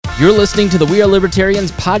You're listening to the We Are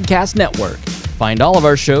Libertarians Podcast Network. Find all of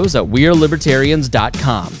our shows at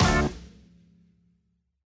wearelibertarians.com.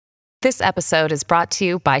 This episode is brought to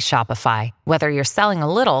you by Shopify. Whether you're selling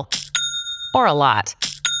a little or a lot,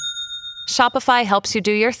 Shopify helps you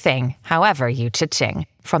do your thing, however you cha-ching.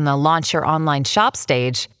 From the launch your online shop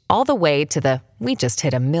stage, all the way to the we just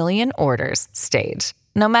hit 1 million orders stage.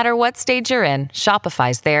 No matter what stage you're in,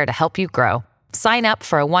 Shopify's there to help you grow. Sign up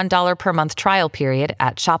for a $1 per month trial period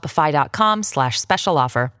at shopify.com/special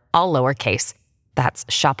offer, all lowercase. That's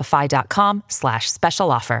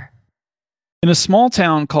shopify.com/special offer. In a small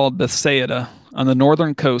town called Bethsaida on the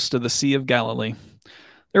northern coast of the Sea of Galilee,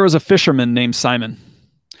 there was a fisherman named Simon.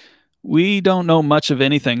 We don't know much of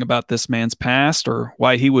anything about this man's past or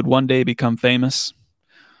why he would one day become famous.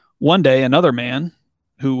 One day, another man,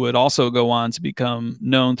 who would also go on to become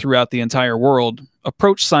known throughout the entire world,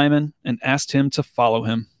 approached Simon and asked him to follow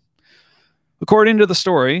him. According to the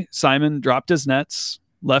story, Simon dropped his nets,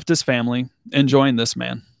 left his family, and joined this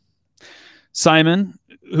man. Simon,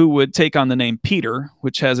 who would take on the name Peter,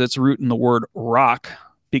 which has its root in the word rock,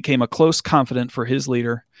 became a close confidant for his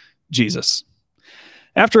leader, Jesus.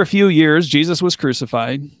 After a few years, Jesus was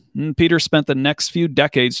crucified, and Peter spent the next few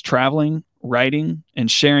decades traveling, writing,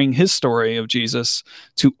 and sharing his story of Jesus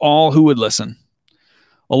to all who would listen.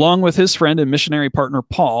 Along with his friend and missionary partner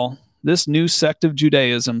Paul, this new sect of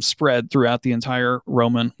Judaism spread throughout the entire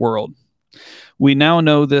Roman world. We now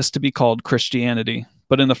know this to be called Christianity,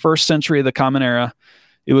 but in the first century of the Common Era,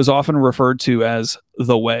 it was often referred to as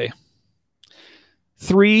the Way.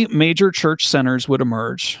 3 major church centers would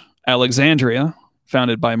emerge: Alexandria,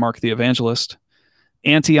 founded by Mark the Evangelist,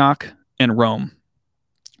 Antioch, and Rome.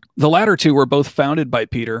 The latter 2 were both founded by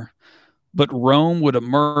Peter, but Rome would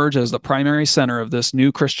emerge as the primary center of this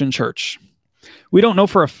new Christian church. We don't know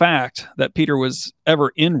for a fact that Peter was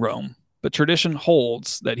ever in Rome, but tradition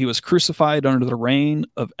holds that he was crucified under the reign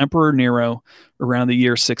of Emperor Nero around the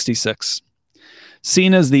year 66.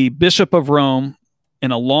 Seen as the Bishop of Rome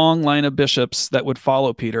in a long line of bishops that would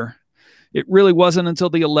follow Peter, it really wasn't until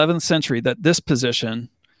the 11th century that this position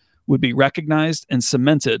would be recognized and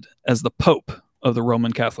cemented as the Pope of the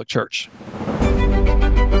Roman Catholic Church.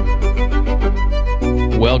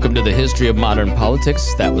 Welcome to the History of Modern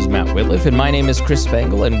Politics. That was Matt Whitliff, and my name is Chris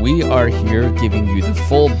Spangle, and we are here giving you the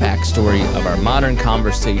full backstory of our modern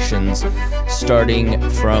conversations, starting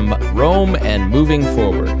from Rome and moving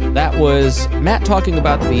forward. That was Matt talking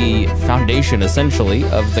about the foundation, essentially,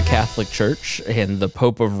 of the Catholic Church and the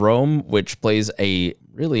Pope of Rome, which plays a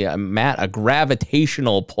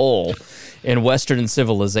gravitational pull in Western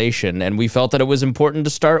civilization. And we felt that it was important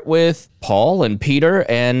to start with Paul and Peter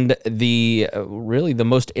and the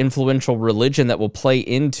most influential religion that will play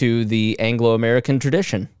into the Anglo-American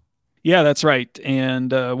tradition. Yeah, that's right.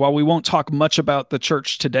 And while we won't talk much about the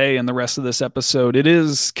church today in the rest of this episode, it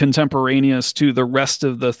is contemporaneous to the rest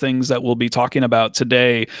of the things that we'll be talking about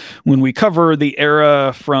today when we cover the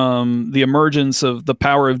era from the emergence of the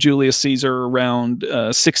power of Julius Caesar around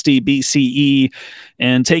 60 BCE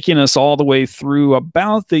and taking us all the way through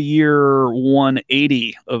about the year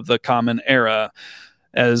 180 of the Common Era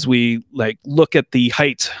as we look at the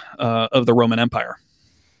height of the Roman Empire.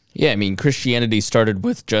 Yeah, I mean, Christianity started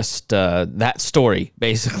with just that story,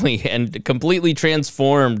 basically, and completely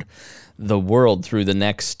transformed the world through the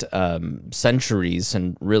next centuries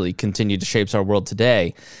and really continued to shape our world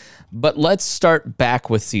today. But let's start back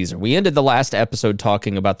with Caesar. We ended the last episode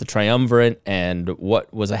talking about the triumvirate and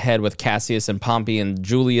what was ahead with Cassius and Pompey and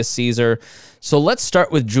Julius Caesar. So let's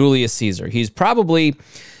start with Julius Caesar. He's probably...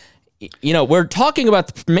 we're talking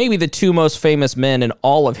about maybe the 2 most famous men in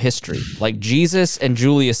all of history, like Jesus and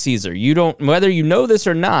Julius Caesar. Whether you know this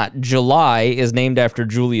or not, July is named after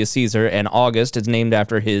Julius Caesar, and August is named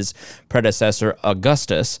after his predecessor,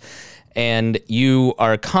 Augustus. And you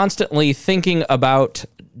are constantly thinking about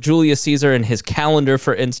Julius Caesar and his calendar,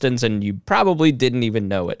 for instance, and you probably didn't even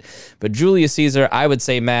know it. But Julius Caesar, I would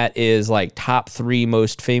say, Matt, is like top 3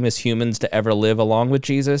 most famous humans to ever live along with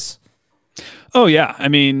Jesus. Oh, yeah. I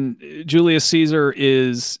mean, Julius Caesar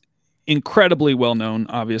is incredibly well known,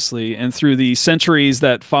 obviously, and through the centuries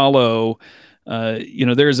that follow,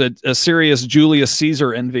 there's a serious Julius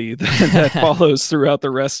Caesar envy that follows throughout the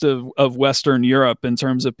rest of Western Europe in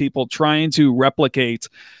terms of people trying to replicate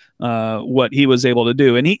what he was able to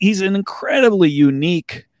do. And he's an incredibly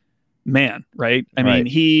unique man, right? I mean,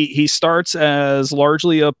 he starts as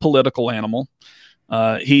largely a political animal.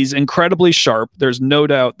 He's incredibly sharp. There's no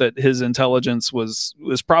doubt that his intelligence was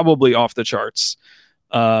probably off the charts.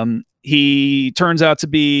 He turns out to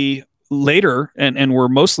be later, and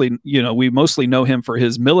we mostly know him for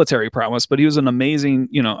his military prowess, but he was an amazing,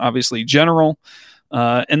 obviously general,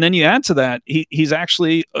 And then you add to that, he's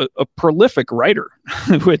actually a prolific writer,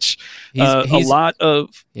 which a lot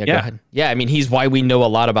of Go ahead. Yeah, I mean, he's why we know a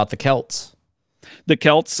lot about the Celts. The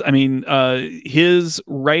Celts, I mean, his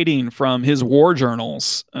writing from his war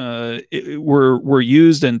journals were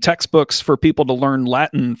used in textbooks for people to learn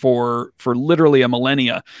Latin for literally a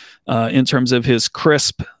millennia, in terms of his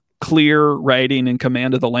crisp, clear writing and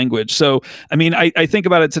command of the language. So, I mean, I think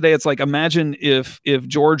about it today. It's like, imagine if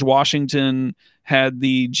George Washington had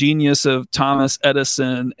the genius of Thomas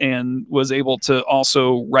Edison and was able to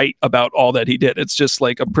also write about all that he did. It's just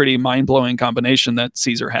like a pretty mind-blowing combination that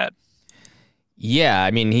Caesar had. Yeah, I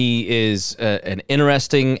mean, he is an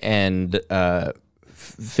interesting and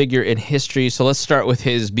figure in history. So let's start with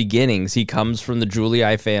his beginnings. He comes from the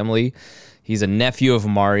Julii family. He's a nephew of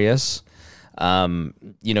Marius.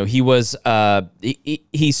 He was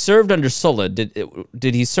he served under Sulla.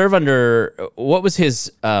 Did he serve under, what was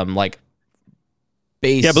his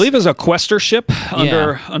base? Yeah, I believe it was a quaestorship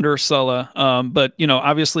under Sulla. But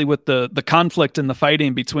obviously with the conflict and the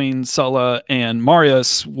fighting between Sulla and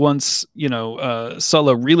Marius, once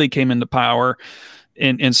Sulla really came into power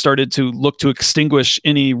and started to look to extinguish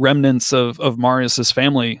any remnants of Marius's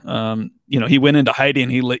family, he went into hiding.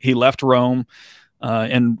 He left Rome.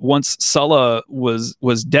 And once Sulla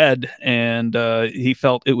was dead and he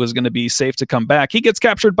felt it was going to be safe to come back, he gets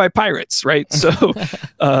captured by pirates, right? So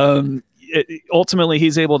ultimately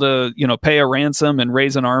he's able to pay a ransom and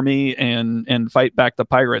raise an army and fight back the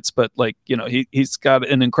pirates. But he's got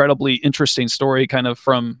an incredibly interesting story kind of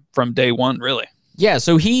from day one, really. Yeah,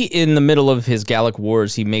 so he, in the middle of his Gallic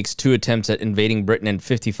Wars, he makes 2 attempts at invading Britain in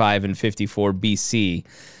 55 and 54 BC.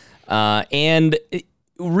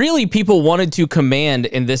 Really, people wanted to command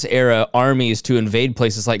in this era armies to invade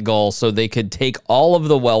places like Gaul so they could take all of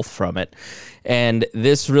the wealth from it. And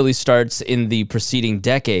this really starts in the preceding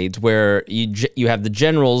decades, where you have the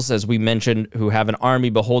generals, as we mentioned, who have an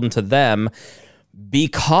army beholden to them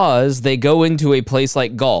because they go into a place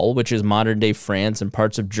like Gaul, which is modern-day France and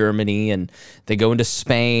parts of Germany, and they go into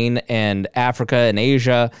Spain and Africa and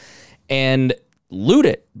Asia, and loot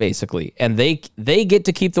it, basically, and they get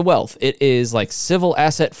to keep the wealth. It is like civil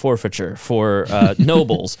asset forfeiture for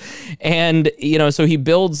nobles. And so he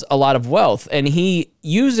builds a lot of wealth, and he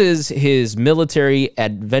uses his military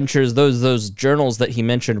adventures. Those journals that he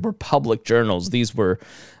mentioned were public journals. These were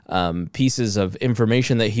pieces of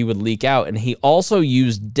information that he would leak out, and he also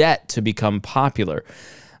used debt to become popular.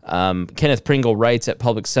 Kenneth Pringle writes at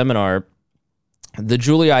Public Seminar, the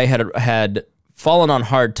Julii had fallen on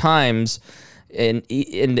hard times, and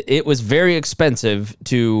it was very expensive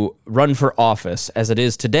to run for office, as it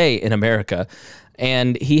is today in America.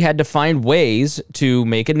 And he had to find ways to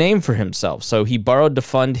make a name for himself. So he borrowed to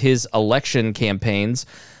fund his election campaigns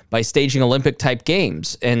by staging Olympic-type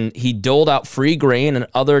games. And he doled out free grain and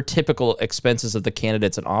other typical expenses of the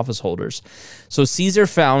candidates and office holders. So Caesar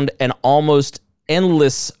found an almost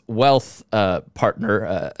endless wealth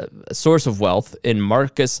partner, a source of wealth in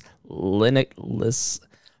Marcus Licinius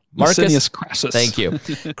Crassus. Thank you.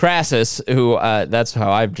 Crassus, who, that's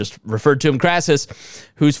how I've just referred to him, Crassus,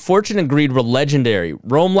 whose fortune and greed were legendary.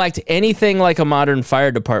 Rome lacked anything like a modern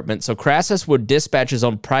fire department, so Crassus would dispatch his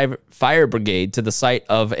own private fire brigade to the site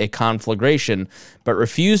of a conflagration, but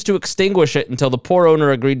refused to extinguish it until the poor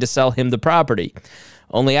owner agreed to sell him the property.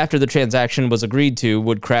 Only after the transaction was agreed to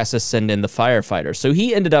would Crassus send in the firefighter. So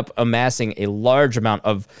he ended up amassing a large amount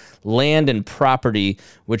of land and property,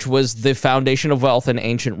 which was the foundation of wealth in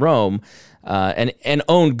ancient Rome, and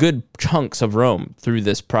owned good chunks of Rome through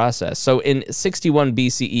this process. So in 61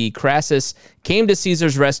 BCE, Crassus came to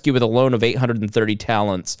Caesar's rescue with a loan of 830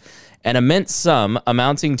 talents, an immense sum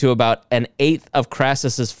amounting to about an eighth of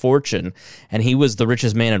Crassus's fortune, and he was the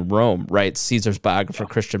richest man in Rome, writes Caesar's biographer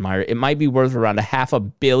Christian Meyer. It might be worth around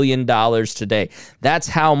 $500 million today. That's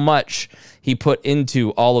how much he put into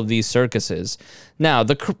all of these circuses. Now,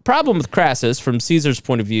 the problem with Crassus, from Caesar's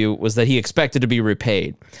point of view, was that he expected to be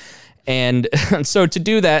repaid. And so to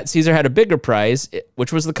do that, Caesar had a bigger prize,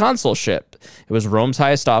 which was the consulship. It was Rome's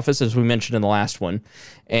highest office, as we mentioned in the last one.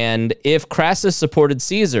 And if Crassus supported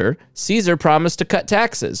Caesar, Caesar promised to cut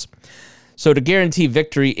taxes. So to guarantee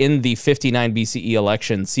victory in the 59 BCE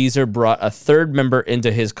election, Caesar brought a third member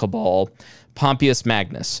into his cabal, Pompeius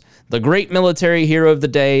Magnus, the great military hero of the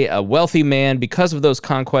day, a wealthy man because of those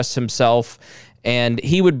conquests himself, and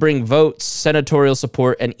he would bring votes, senatorial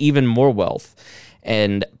support, and even more wealth.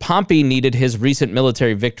 And Pompey needed his recent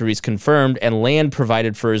military victories confirmed and land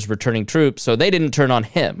provided for his returning troops, so they didn't turn on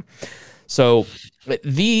him. So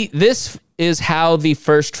this is how the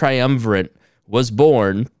first triumvirate was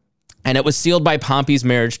born, And it was sealed by Pompey's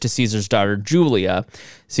marriage to Caesar's daughter, Julia.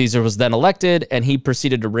 Caesar was then elected, and he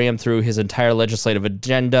proceeded to ram through his entire legislative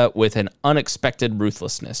agenda with an unexpected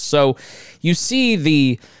ruthlessness. So you see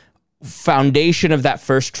the foundation of that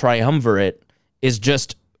first triumvirate is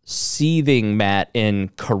just seething, Matt, in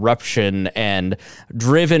corruption and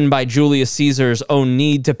driven by Julius Caesar's own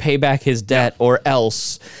need to pay back his debt or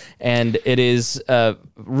else. And it is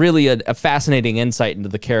really a fascinating insight into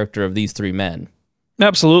the character of these three men.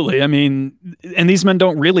 Absolutely. I mean, and these men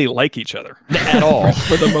don't really like each other at all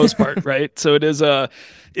for the most part, right? So it is an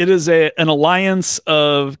alliance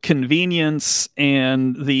of convenience,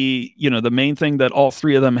 and the main thing that all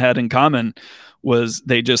three of them had in common was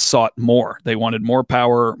they just sought more. They wanted more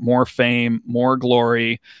power, more fame, more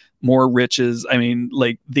glory, more riches. I mean,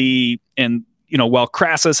 while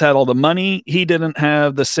Crassus had all the money, he didn't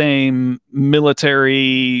have the same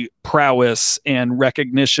military prowess and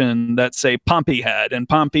recognition that, say, Pompey had. And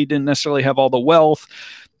Pompey didn't necessarily have all the wealth.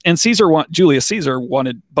 And Julius Caesar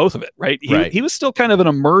wanted both of it, right? He was still kind of an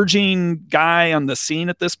emerging guy on the scene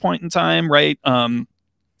at this point in time, right?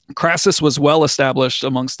 Crassus was well established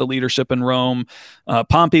amongst the leadership in Rome.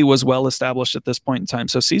 Pompey was well established at this point in time.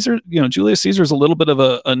 So Julius Caesar is a little bit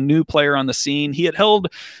of a new player on the scene. He had held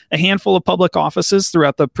a handful of public offices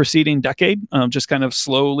throughout the preceding decade, just kind of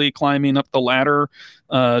slowly climbing up the ladder,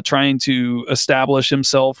 trying to establish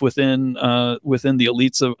himself within the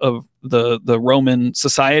elites of the Roman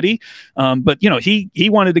society. But he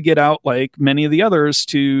wanted to get out, like many of the others,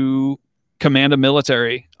 to command a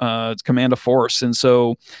military, command a force. And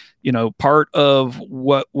so, part of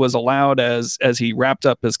what was allowed as he wrapped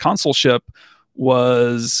up his consulship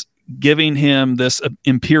was giving him this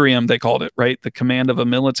imperium, they called it, right? The command of a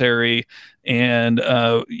military, and,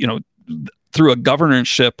 through a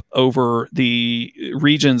governorship over the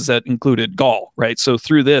regions that included Gaul, right? So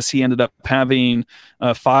through this, he ended up having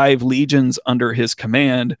 5 legions under his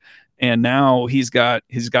command. And now he's got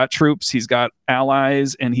troops, he's got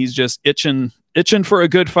allies, and he's just itching for a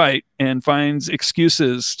good fight, and finds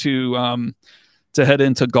excuses to head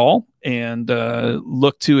into Gaul and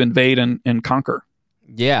look to invade and conquer.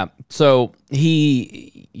 Yeah. So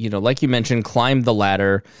he, like you mentioned, climbed the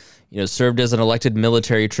ladder, served as an elected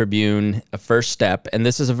military tribune, a first step. And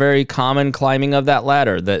this is a very common climbing of that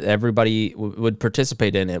ladder that everybody would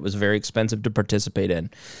participate in. It was very expensive to participate in.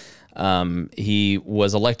 He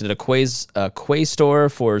was elected a quaestor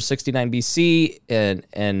for 69 BC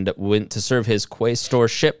and went to serve his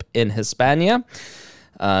quaestorship in Hispania.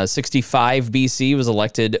 65 BC was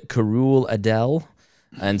elected curule adel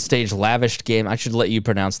and staged lavish game. I should let you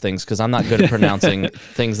pronounce things because I'm not good at pronouncing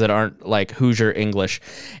things that aren't like Hoosier English.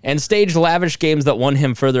 And staged lavish games that won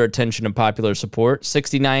him further attention and popular support.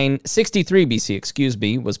 63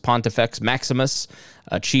 BC, was Pontifex Maximus,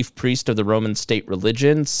 a chief priest of the Roman state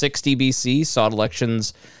religion. 60 BC sought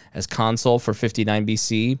elections as consul for 59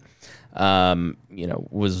 BC.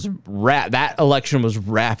 That election was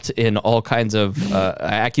wrapped in all kinds of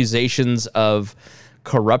accusations of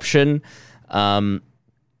corruption.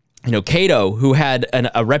 Cato, who had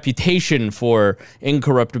a reputation for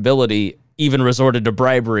incorruptibility, even resorted to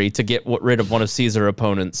bribery to get rid of one of Caesar's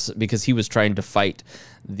opponents because he was trying to fight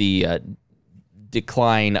the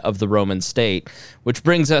decline of the Roman state, which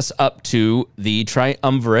brings us up to the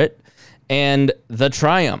triumvirate and the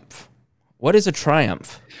triumph. What is a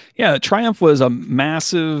triumph? Yeah, triumph was a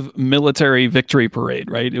massive military victory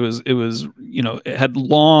parade, right? It had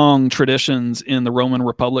long traditions in the Roman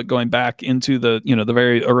Republic going back into the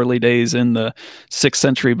very early days in the 6th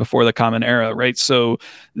century before the Common Era, right? So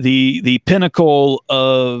the pinnacle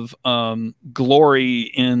of glory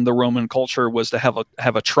in the Roman culture was to have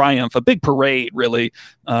a triumph, a big parade, really,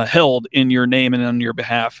 held in your name and on your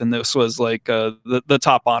behalf. And this was like the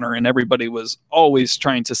top honor, and everybody was always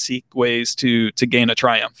trying to seek ways to gain a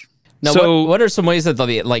triumph. Now, so, what are some ways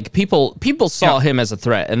that people saw him as a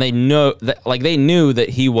threat, and they knew that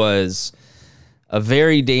he was a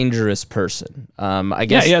very dangerous person. I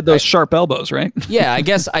guess he had those sharp elbows, right? Yeah, I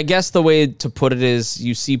guess the way to put it is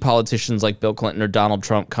you see politicians like Bill Clinton or Donald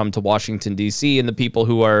Trump come to Washington D.C., and the people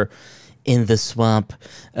who are in the swamp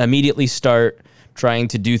immediately start trying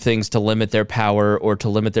to do things to limit their power or to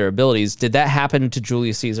limit their abilities. Did that happen to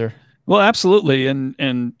Julius Caesar? Well, absolutely. And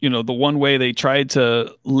the one way they tried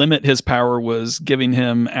to limit his power was giving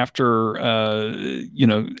him after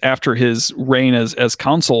his reign as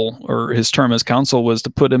consul, or his term as consul, was to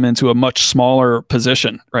put him into a much smaller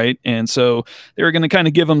position, right? And so they were going to kind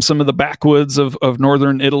of give him some of the backwoods of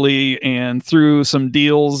northern Italy, and through some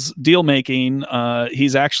deal making,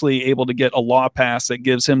 he's actually able to get a law passed that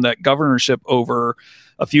gives him that governorship over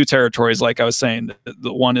a few territories, like I was saying.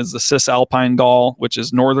 The one is the Cisalpine Gaul, which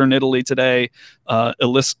is northern Italy today,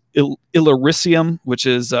 Illyricum, which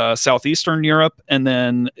is southeastern Europe, and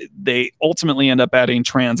then they ultimately end up adding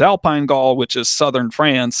Transalpine Gaul, which is southern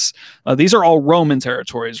France. These are all Roman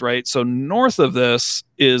territories, right? So north of this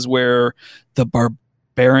is where the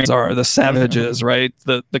barbarians are, the savages, right?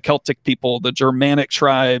 The Celtic people, the Germanic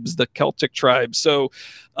tribes, the Celtic tribes. So,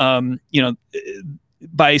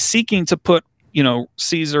 by seeking to put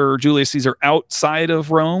Julius Caesar outside of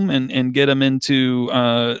Rome and get him into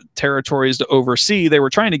territories to oversee, they were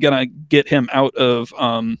trying to get him out of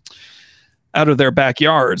their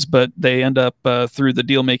backyards, but they end up through the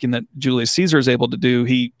deal making that Julius Caesar is able to do.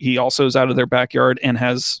 He also is out of their backyard and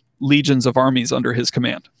has legions of armies under his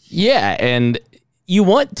command. Yeah, and you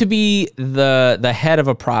want to be the head of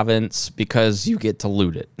a province because you get to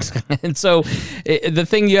loot it. And so the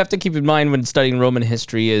thing you have to keep in mind when studying Roman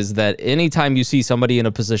history is that anytime you see somebody in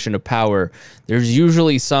a position of power, there's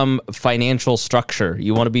usually some financial structure.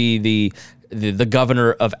 You want to be the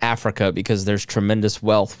governor of Africa because there's tremendous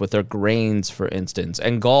wealth with their grains, for instance.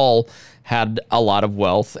 And Gaul had a lot of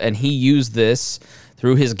wealth, and he used this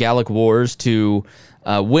through his Gallic Wars to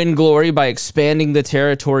win glory by expanding the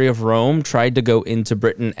territory of Rome, tried to go into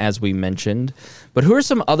Britain, as we mentioned. But who are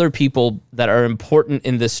some other people that are important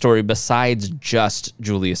in this story besides just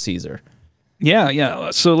Julius Caesar? Yeah.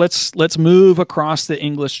 So let's move across the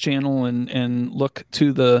English Channel and look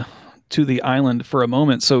to the island for a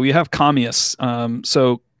moment. So we have Commius.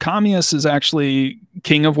 So Commius is actually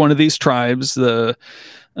king of one of these tribes, on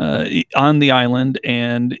the island,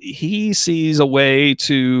 and he sees a way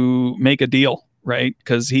to make a deal, right?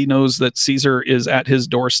 Because he knows that Caesar is at his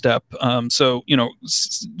doorstep.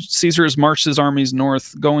 Caesar has marched his armies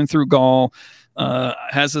north, going through Gaul,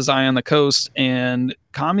 has his eye on the coast, and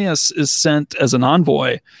Commius is sent as an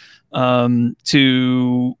envoy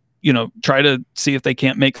to try to see if they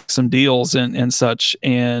can't make some deals and such.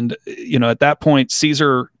 And at that point,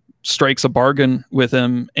 Caesar strikes a bargain with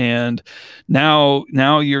him, and now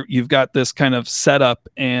you've got this kind of setup,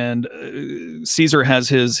 and Caesar has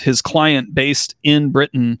his client based in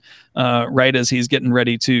Britain right as he's getting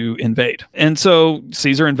ready to invade. And so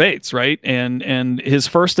Caesar invades, right? And his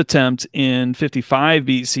first attempt in 55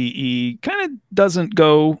 BCE kind of doesn't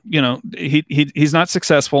go, he's not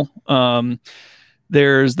successful.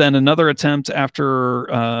 There's then another attempt after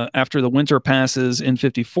the winter passes in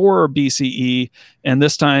 54 BCE, and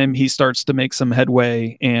this time he starts to make some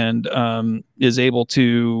headway and is able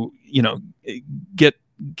to,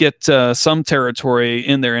 get some territory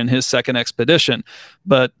in there in his second expedition.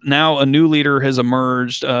 But now a new leader has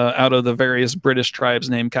emerged out of the various British tribes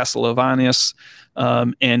named Cassivellaunus,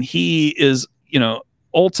 and he is,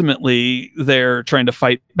 ultimately they're trying to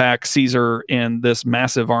fight back Caesar and this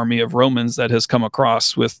massive army of Romans that has come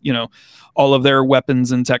across with, all of their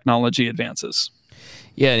weapons and technology advances.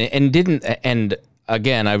 Yeah. And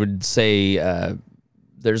again, I would say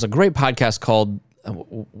there's a great podcast called,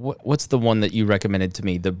 what's the one that you recommended to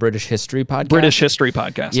me? The British History Podcast? British History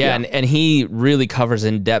Podcast. Yeah. And he really covers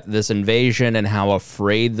in depth this invasion and how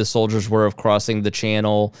afraid the soldiers were of crossing the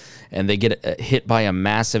channel. And they get hit by a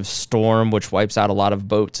massive storm, which wipes out a lot of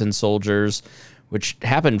boats and soldiers, which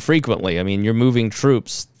happened frequently. I mean, you're moving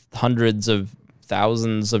troops, hundreds of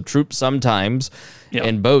thousands of troops sometimes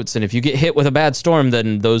in boats. And if you get hit with a bad storm,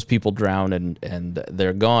 then those people drown and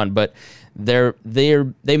they're gone. But they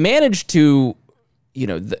managed to,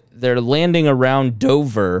 they're landing around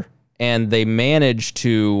Dover, and they manage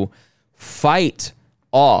to fight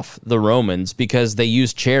off the Romans because they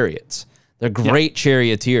use chariots. They're great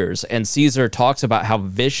charioteers, and Caesar talks about how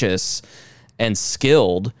vicious and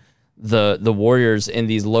skilled the warriors in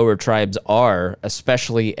these lower tribes are,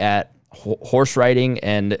 especially at horse riding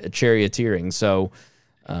and charioteering. So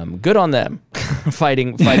good on them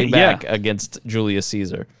fighting back against Julius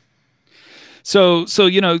Caesar. So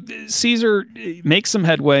Caesar makes some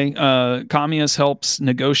headway. Commius helps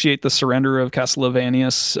negotiate the surrender of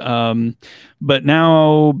Cassivellaunus. But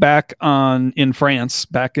now back in France,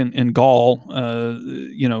 back in Gaul,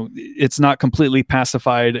 it's not completely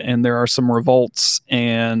pacified, and there are some revolts,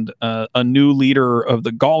 and a new leader of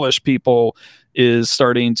the Gaulish people is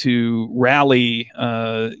starting to rally,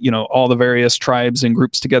 all the various tribes and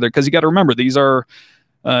groups together. Because you got to remember, these are,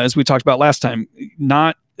 as we talked about last time,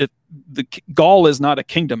 the Gaul is not a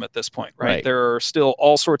kingdom at this point, right? There are still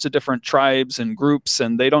all sorts of different tribes and groups,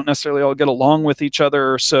 and they don't necessarily all get along with each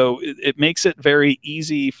other. So it makes it very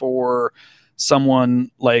easy for someone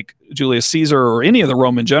like Julius Caesar or any of the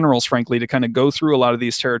Roman generals, frankly, to kind of go through a lot of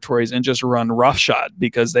these territories and just run roughshod,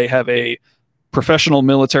 because they have a professional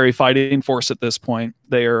military fighting force at this point.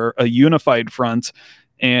 They are a unified front,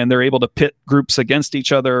 and they're able to pit groups against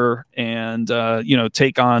each other and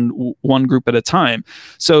take on one group at a time.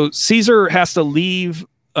 So Caesar has to leave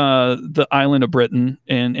the island of Britain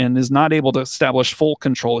and is not able to establish full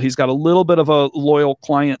control. He's got a little bit of a loyal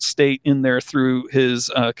client state in there through his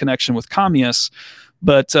connection with Commius.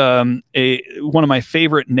 But one of my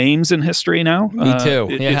favorite names in history now. Me too.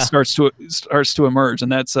 It starts to emerge,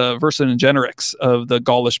 and that's Vercingetorix of the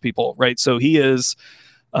Gaulish people, right? So he is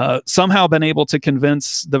somehow been able to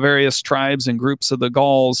convince the various tribes and groups of the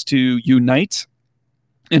Gauls to unite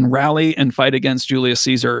and rally and fight against Julius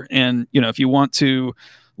Caesar. And if you want to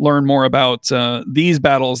learn more about these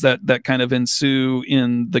battles that kind of ensue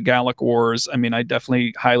in the Gallic Wars, I mean, I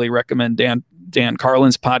definitely highly recommend Dan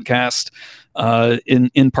Carlin's podcast,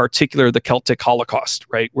 in particular, the Celtic Holocaust,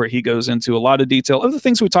 right, where he goes into a lot of detail of the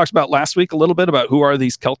things we talked about last week, a little bit about who are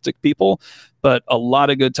these Celtic people, but a lot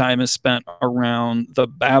of good time is spent around the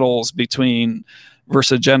battles between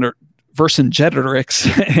Vercingetorix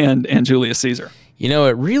and Julius Caesar.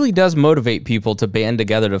 It really does motivate people to band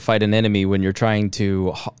together to fight an enemy when you're trying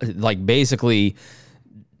to, basically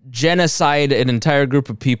genocide an entire group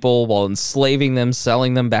of people while enslaving them,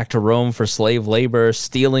 selling them back to Rome for slave labor,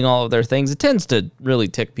 stealing all of their things. It tends to really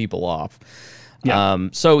tick people off. Yeah.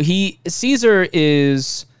 So Caesar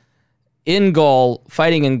is in Gaul,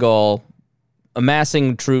 fighting in Gaul,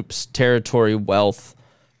 amassing troops, territory, wealth,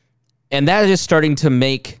 and that is starting to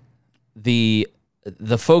make the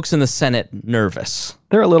folks in the Senate nervous.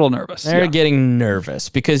 They're a little nervous. They're getting nervous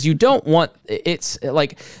because you don't want, it's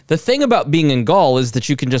like the thing about being in Gaul is that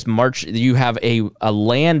you can just march, you have a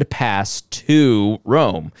land pass to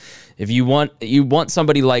Rome. If you want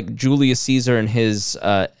somebody like Julius Caesar and his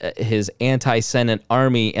anti-Senate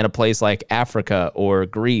army in a place like Africa or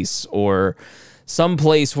Greece or some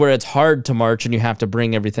place where it's hard to march and you have to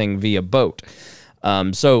bring everything via boat.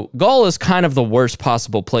 So Gaul is kind of the worst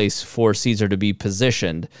possible place for Caesar to be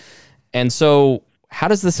positioned. And so how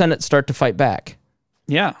does the Senate start to fight back?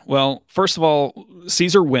 Yeah, well, first of all,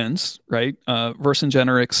 Caesar wins, right?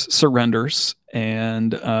 Vercingetorix surrenders,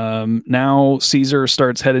 and now Caesar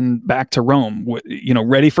starts heading back to Rome,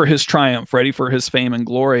 ready for his triumph, ready for his fame and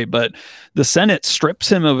glory. But the Senate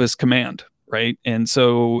strips him of his command, right? And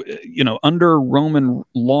so, under Roman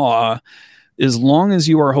law, as long as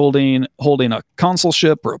you are holding a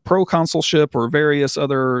consulship or a proconsulship or various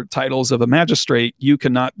other titles of a magistrate, you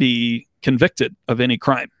cannot be convicted of any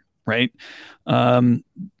crime, right?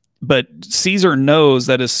 But Caesar knows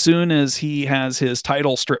that as soon as he has his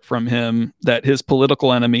title stripped from him, that his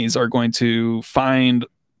political enemies are going to find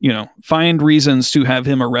reasons to have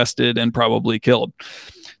him arrested and probably killed.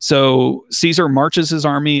 So Caesar marches his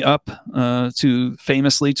army up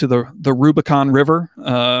famously to the Rubicon River,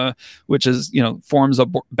 which is forms a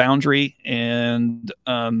boundary, and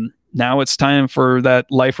now it's time for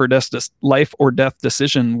that life or death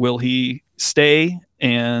decision. Will he stay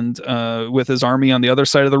and with his army on the other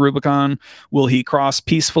side of the Rubicon? Will he cross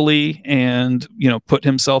peacefully and put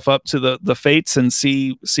himself up to the fates and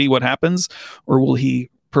see what happens, or will he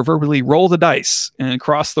proverbially roll the dice and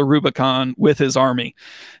cross the Rubicon with his army?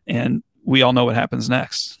 And we all know what happens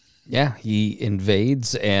next. Yeah, he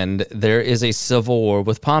invades, and there is a civil war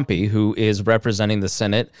with Pompey, who is representing the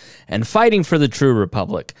Senate and fighting for the true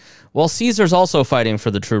republic, while Caesar's also fighting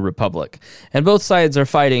for the true republic. And both sides are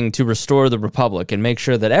fighting to restore the republic and make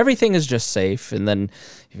sure that everything is just safe. And then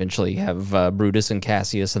eventually you have Brutus and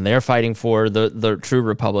Cassius, and they're fighting for the true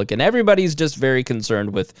republic. And everybody's just very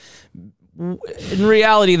concerned with, in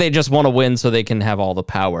reality, they just want to win so they can have all the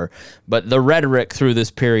power. But the rhetoric through this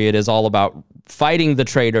period is all about fighting the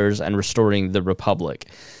traitors and restoring the republic.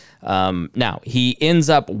 Now, he ends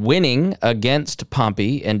up winning against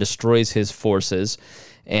Pompey and destroys his forces,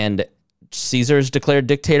 and Caesar is declared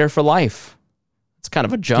dictator for life. It's kind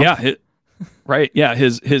of a jump. Yeah, right. Yeah,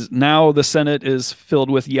 his now the Senate is filled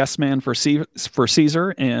with yes man for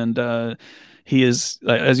Caesar, and he is,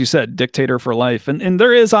 as you said, dictator for life. And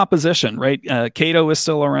there is opposition, right? Cato is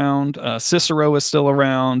still around. Cicero is still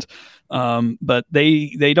around. But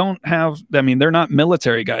they don't have, they're not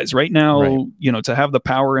military guys right now. Right. To have the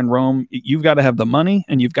power in Rome, you've got to have the money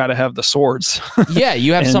and you've got to have the swords. Yeah,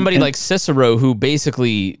 you have somebody like Cicero, who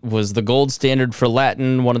basically was the gold standard for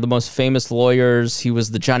Latin, one of the most famous lawyers. He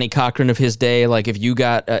was the Johnny Cochran of his day. Like, if you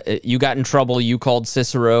got in trouble, you called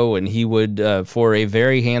Cicero, and he would, for a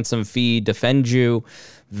very handsome fee, defend you.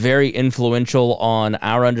 Very influential on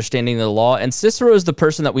our understanding of the law. And Cicero is the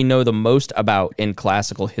person that we know the most about in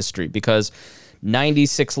classical history, because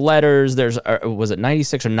 96 letters. Was it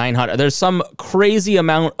 96 or 900? There's some crazy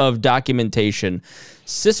amount of documentation.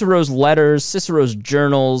 Cicero's letters, Cicero's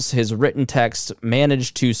journals, his written texts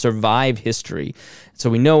managed to survive history. So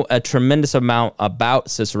we know a tremendous amount about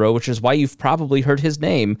Cicero, which is why you've probably heard his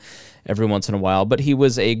name every once in a while. But he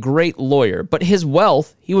was a great lawyer. But his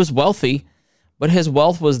wealth, he was wealthy, but his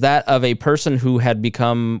wealth was that of a person who had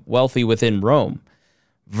become wealthy within Rome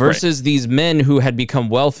versus these men who had become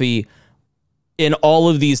wealthy in all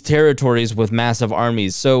of these territories with massive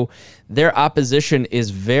armies. So their opposition is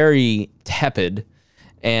very tepid.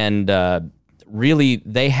 And really,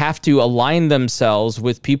 they have to align themselves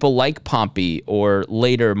with people like Pompey or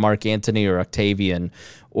later Mark Antony or Octavian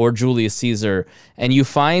or Julius Caesar. And you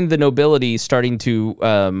find the nobility starting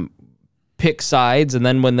to pick sides, and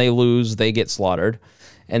then when they lose, they get slaughtered.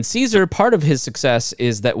 And Caesar, part of his success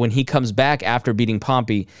is that when he comes back after beating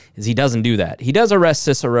Pompey, is he doesn't do that. He does arrest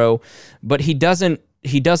Cicero, but he doesn't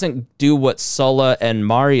do what Sulla and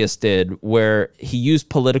Marius did, where he used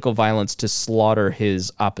political violence to slaughter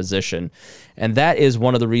his opposition. And that is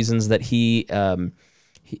one of the reasons that he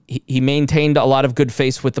maintained a lot of good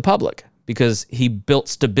faith with the public, because he built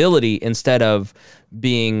stability instead of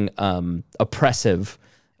being oppressive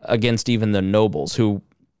against even the nobles, who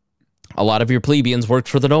a lot of your plebeians worked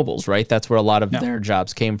for the nobles, right? That's where a lot of their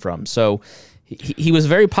jobs came from. So he was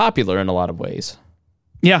very popular in a lot of ways.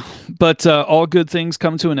 Yeah, but all good things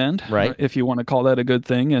come to an end, right? If you want to call that a good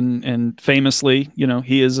thing. And famously,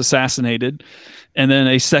 he is assassinated, and then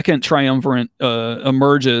a second triumvirate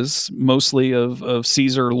emerges, mostly of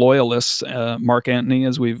Caesar loyalists, Mark Antony,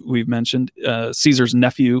 as we've mentioned, Caesar's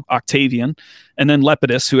nephew Octavian, and then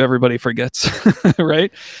Lepidus, who everybody forgets,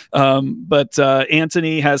 right? But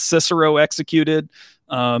Antony has Cicero executed.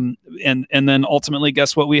 And then ultimately,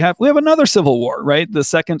 guess what we have? We have another civil war, right? The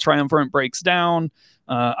second triumvirate breaks down.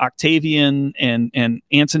 Octavian and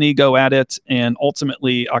Antony go at it, and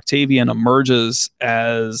ultimately Octavian emerges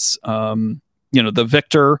as the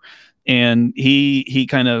victor, and he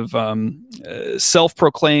kind of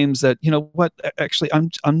self-proclaims that, actually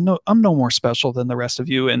I'm no more special than the rest of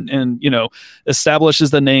you, and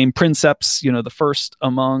establishes the name Princeps, the first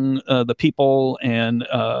among the people, and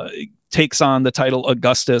takes on the title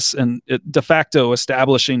Augustus, and de facto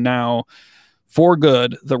establishing now for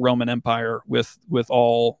good the Roman Empire, with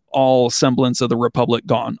all semblance of the Republic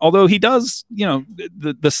gone. Although he does,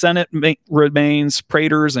 the Senate remains,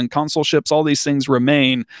 praetors and consulships, all these things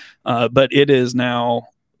remain, but it is now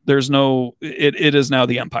it is now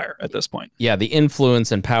the empire at this point. Yeah, the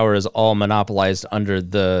influence and power is all monopolized under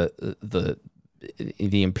the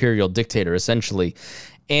imperial dictator, essentially.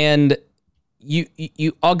 And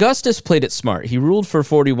Augustus played it smart. He ruled for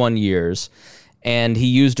 41 years. And he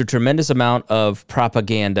used a tremendous amount of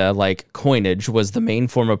propaganda, like coinage was the main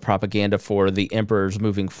form of propaganda for the emperors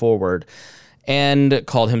moving forward, and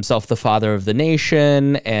called himself the father of the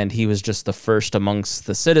nation. And he was just the first amongst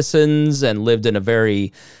the citizens, and lived in a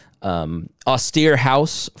very austere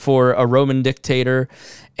house for a Roman dictator,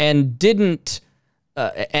 and didn't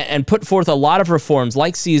and put forth a lot of reforms,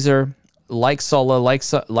 like Caesar, like Sulla, like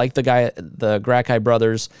the Gracchi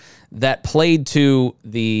brothers, that played to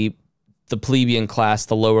the plebeian class,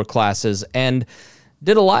 the lower classes, and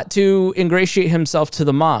did a lot to ingratiate himself to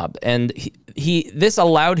the mob. And this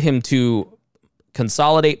allowed him to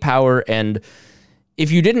consolidate power. And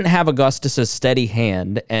if you didn't have Augustus's steady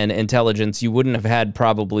hand and intelligence, you wouldn't have had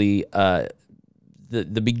probably the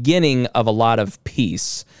beginning of a lot of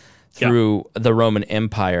peace through the Roman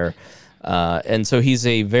Empire. And so he's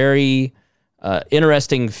a very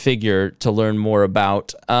interesting figure to learn more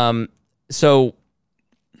about. So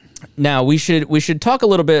now we should talk a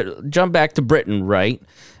little bit, jump back to Britain, right?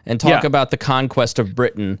 And talk about the conquest of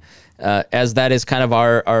Britain, as that is kind of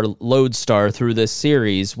our lodestar through this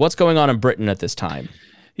series. What's going on in Britain at this time?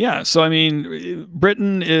 Yeah, so I mean,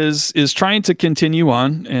 Britain is trying to continue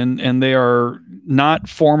on, and they are not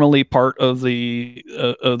formally part of the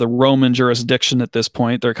Roman jurisdiction at this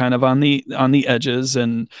point. They're kind of on the edges,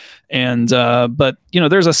 but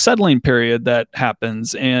there's a settling period that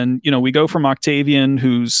happens, and we go from Octavian,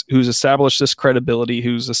 who's established this credibility,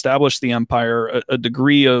 who's established the empire, a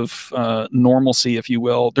degree of normalcy, if you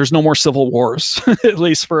will. There's no more civil wars, at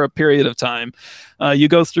least for a period of time. You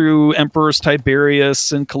go through emperors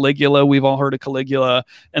Tiberius and Caligula. We've all heard of Caligula.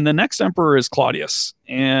 And the next emperor is Claudius.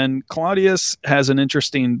 And Claudius has an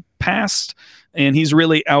interesting past, and he's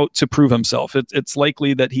really out to prove himself. It's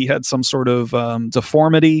likely that he had some sort of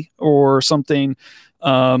deformity or something.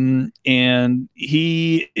 And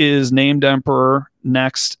he is named emperor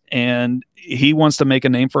next, and he wants to make a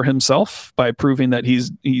name for himself by proving that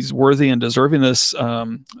he's worthy and deserving this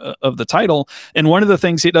of the title. And one of the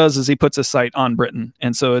things he does is he puts his sight on Britain,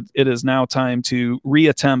 and so it is now time to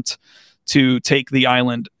reattempt to take the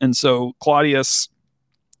island. And so Claudius,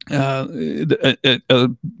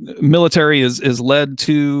 military is led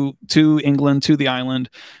to England, to the island,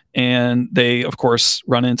 and they of course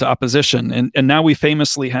run into opposition. And now we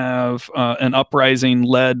famously have an uprising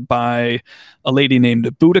led by a lady named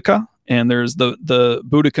Boudica, and there's the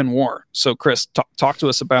Boudican War. So Chris, talk to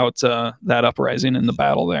us about that uprising and the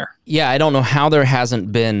battle there. Yeah, I don't know how there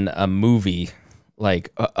hasn't been a movie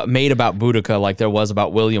like made about Boudica like there was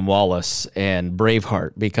about William Wallace and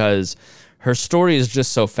Braveheart, because her story is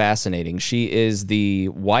just so fascinating. She is the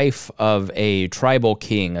wife of a tribal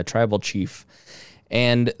king, a tribal chief.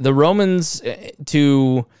 And the Romans,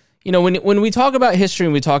 when we talk about history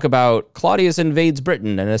and we talk about Claudius invades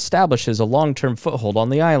Britain and establishes a long-term foothold on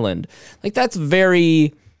the island, like that's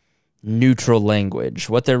very neutral language.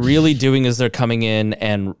 What they're really doing is they're coming in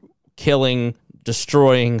and killing,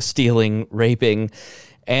 destroying, stealing, raping.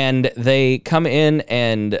 And they come in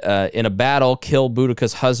and in a battle kill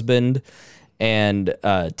Boudica's husband and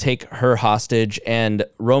take her hostage, and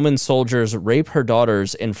Roman soldiers rape her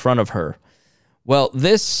daughters in front of her. Well,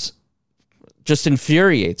 this just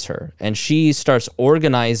infuriates her, and she starts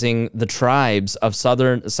organizing the tribes of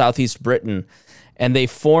southeast Britain, and they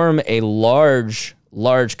form a large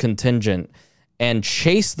contingent and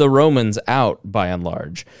chase the Romans out by and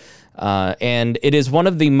large. And it is one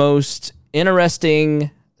of the most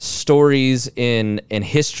interesting stories in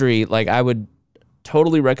history. Like, I would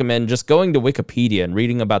totally recommend just going to Wikipedia and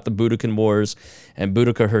reading about the Boudican Wars and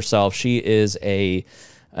Boudica herself. She is an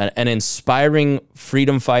inspiring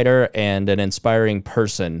freedom fighter and an inspiring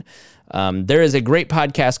person. There is a great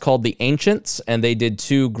podcast called The Ancients, and they did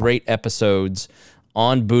 2 great episodes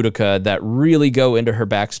on Boudica that really go into her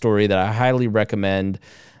backstory that I highly recommend.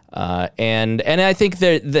 And I think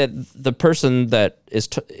that the person that is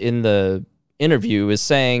in the interview is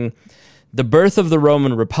saying the birth of the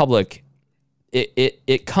Roman Republic,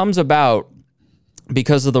 it comes about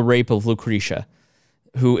because of the rape of Lucretia,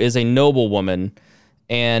 who is a noblewoman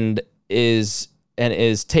and is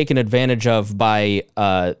taken advantage of by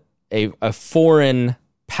a foreign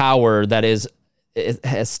power that is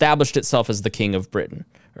established itself as the king of Britain,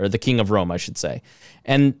 or the king of Rome, I should say.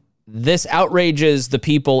 And this outrages the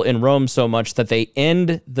people in Rome so much that they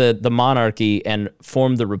end the monarchy and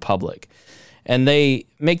form the Republic. And they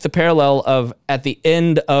make the parallel of, at the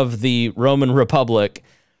end of the Roman Republic,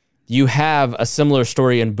 you have a similar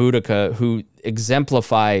story in Boudica, who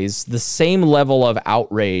exemplifies the same level of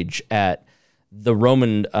outrage at the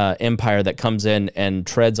Roman Empire that comes in and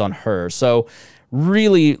treads on her. So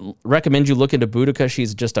really recommend you look into Boudica.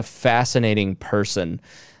 She's just a fascinating person.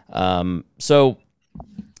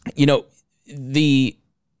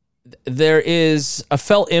 There is a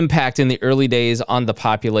felt impact in the early days on the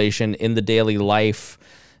population in the daily life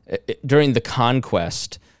during the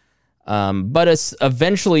conquest. But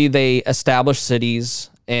eventually they establish cities,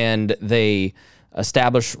 and they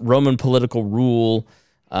establish Roman political rule.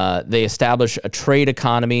 They establish a trade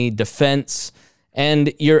economy, defense,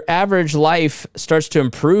 and your average life starts to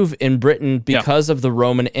improve in Britain because of the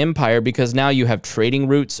Roman Empire, because now you have trading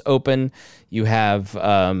routes open. You have,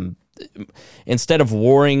 instead of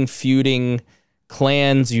warring, feuding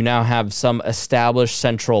clans, you now have some established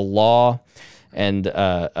central law and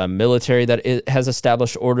a military that has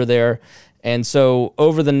established order there. And so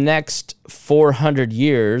over the next 500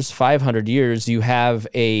 years, you have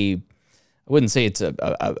I wouldn't say it's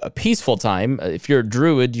a peaceful time. If you're a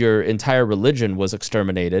Druid, your entire religion was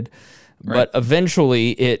exterminated. Right. But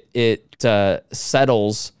eventually it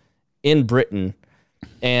settles in Britain.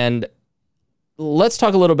 And let's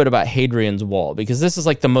talk a little bit about Hadrian's Wall, because this is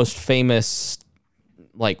like the most famous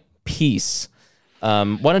piece.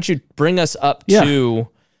 Why don't you bring us up to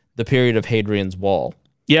the period of Hadrian's Wall?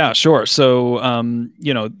 Yeah, sure. So,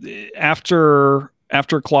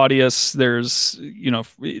 after Claudius, there's,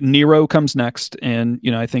 Nero comes next. And,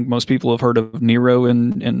 I think most people have heard of Nero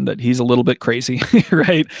and that he's a little bit crazy,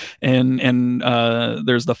 right? And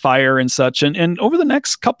there's the fire and such. And over the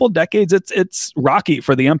next couple of decades, it's rocky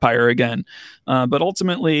for the empire again. But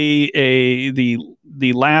ultimately,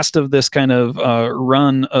 the last of this kind of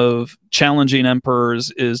run of challenging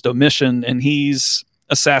emperors is Domitian, and he's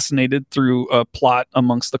assassinated through a plot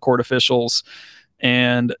amongst the court officials.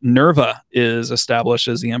 and Nerva is established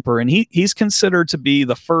as the emperor, and he's considered to be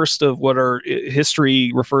the first of what our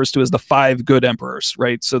history refers to as the 5 good emperors,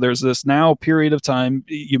 right? So there's this now period of time.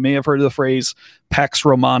 You may have heard of the phrase Pax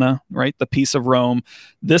Romana, right? The peace of Rome.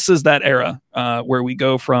 This is that era where we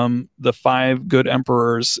go from the 5 good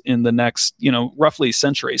emperors in the next, roughly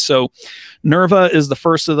century. So Nerva is the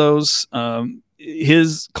first of those.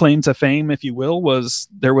 His claim to fame, if you will, was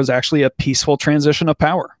there was actually a peaceful transition of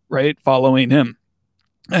power, right, following him.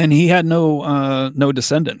 And he had no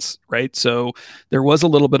descendants, right? So there was a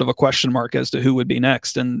little bit of a question mark as to who would be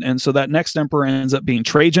next. And so that next emperor ends up being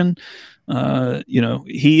Trajan.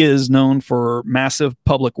 He is known for massive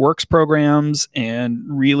public works programs and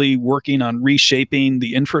really working on reshaping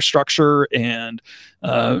the infrastructure and,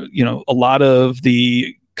 a lot of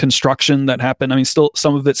the construction that happened. I mean, still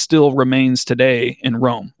some of it still remains today in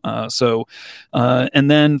Rome. And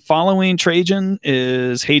then following Trajan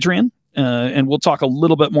is Hadrian. And we'll talk a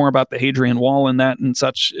little bit more about the Hadrian Wall and that and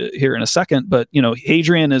such here in a second. But,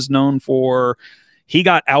 Hadrian is known for, he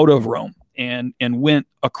got out of Rome and went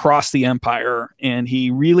across the empire. And he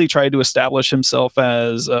really tried to establish himself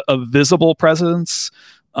as a visible presence,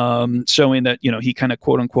 showing that, he kind of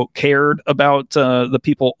quote unquote cared about the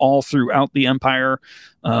people all throughout the empire.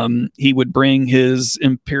 He would bring his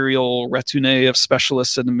imperial retinue of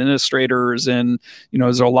specialists and administrators, and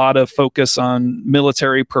there's a lot of focus on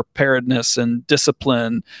military preparedness and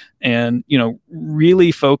discipline, and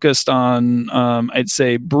really focused on I'd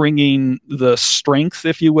say bringing the strength,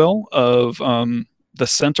 if you will, of the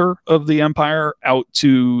center of the empire out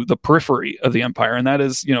to the periphery of the empire. And that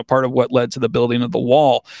is, part of what led to the building of the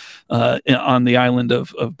wall on the island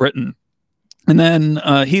of Britain. And then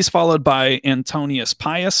he's followed by Antonius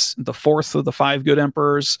Pius, the 4th of the 5 good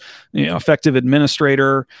emperors, effective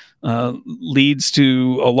administrator, leads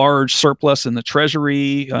to a large surplus in the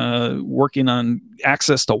treasury, working on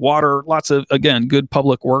access to water, lots of, again, good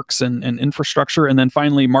public works and infrastructure. And then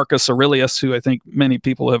finally, Marcus Aurelius, who I think many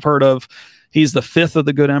people have heard of. He's the 5th of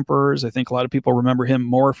the good emperors. I think a lot of people remember him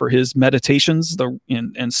more for his meditations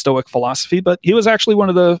and Stoic philosophy, but he was actually one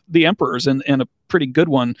of the emperors and a pretty good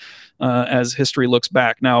one as history looks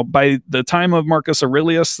back. Now, by the time of Marcus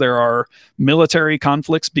Aurelius, there are military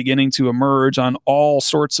conflicts beginning to emerge on all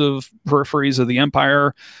sorts of peripheries of the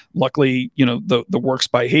empire. Luckily, the works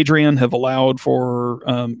by Hadrian have allowed for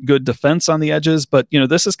good defense on the edges, but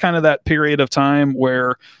this is kind of that period of time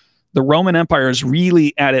where the Roman Empire is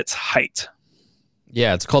really at its height.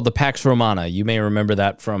 Yeah, it's called the Pax Romana. You may remember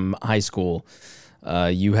that from high school.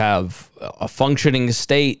 You have a functioning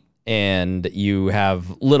state and you have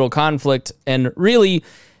little conflict, and really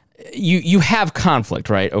you have conflict,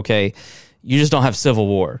 right? Okay. You just don't have civil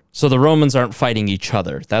war. So the Romans aren't fighting each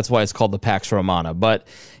other. That's why it's called the Pax Romana. But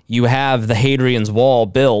you have the Hadrian's Wall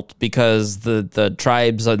built because the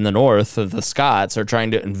tribes in the north, the Scots, are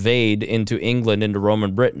trying to invade into England, into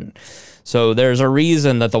Roman Britain. So there's a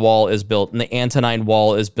reason that the wall is built, and the Antonine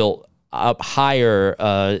Wall is built up higher,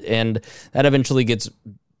 and that eventually gets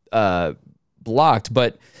blocked.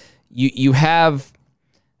 But you have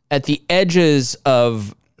at the edges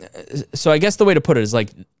of... So I guess the way to put it is like,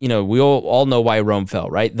 we all know why Rome fell,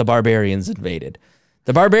 right? The barbarians invaded.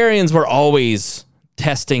 The barbarians were always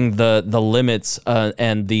testing the limits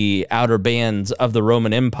and the outer bands of the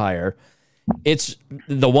Roman Empire. It's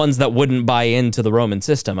the ones that wouldn't buy into the Roman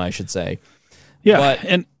system, I should say. Yeah, but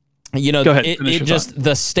and go ahead, it just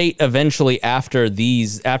the state eventually after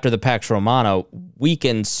the Pax Romana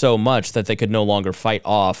weakened so much that they could no longer fight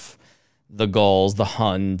off the Gauls, the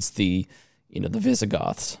Huns, the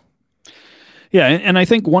Visigoths. Yeah, and I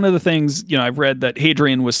think one of the things, I've read that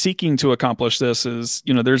Hadrian was seeking to accomplish this is,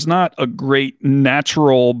 there's not a great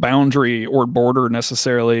natural boundary or border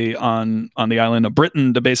necessarily on the island of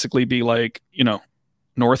Britain to basically be like,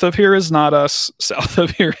 north of here is not us, south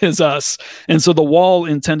of here is us. And so the wall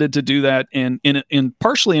intended to do that in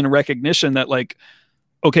partially in recognition that like,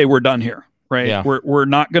 okay, we're done here, right? Yeah. We're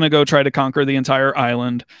not going to go try to conquer the entire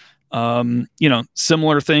island.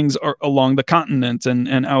 Similar things are along the continent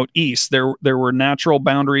and out east. There were natural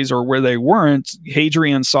boundaries, or where they weren't,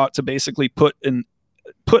 Hadrian sought to basically put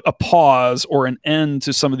a pause or an end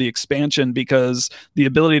to some of the expansion, because the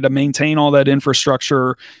ability to maintain all that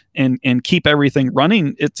infrastructure and keep everything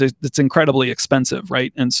running, it's incredibly expensive,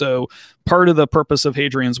 right? And so part of the purpose of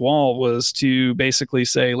Hadrian's Wall was to basically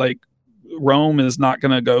say, like, Rome is not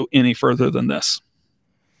going to go any further than this.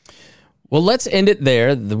 Well, let's end it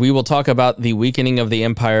there. We will talk about the weakening of the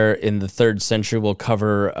empire in the 3rd century. We'll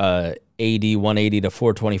cover AD 180 to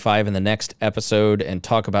 425 in the next episode and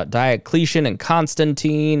talk about Diocletian and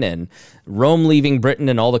Constantine and Rome leaving Britain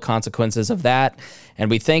and all the consequences of that.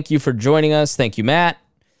 And we thank you for joining us. Thank you, Matt.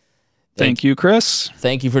 Thank you, Chris.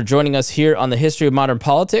 Thank you for joining us here on the History of Modern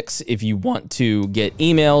Politics. If you want to get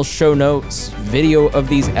emails, show notes, video of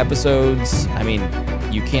these episodes, I mean,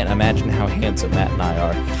 you can't imagine how handsome Matt and I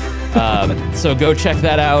are. So go check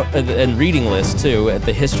that out, and reading list too, at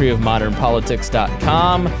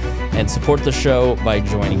thehistoryofmodernpolitics.com, and support the show by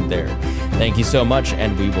joining there. Thank you so much,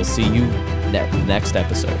 and we will see you next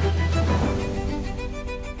episode.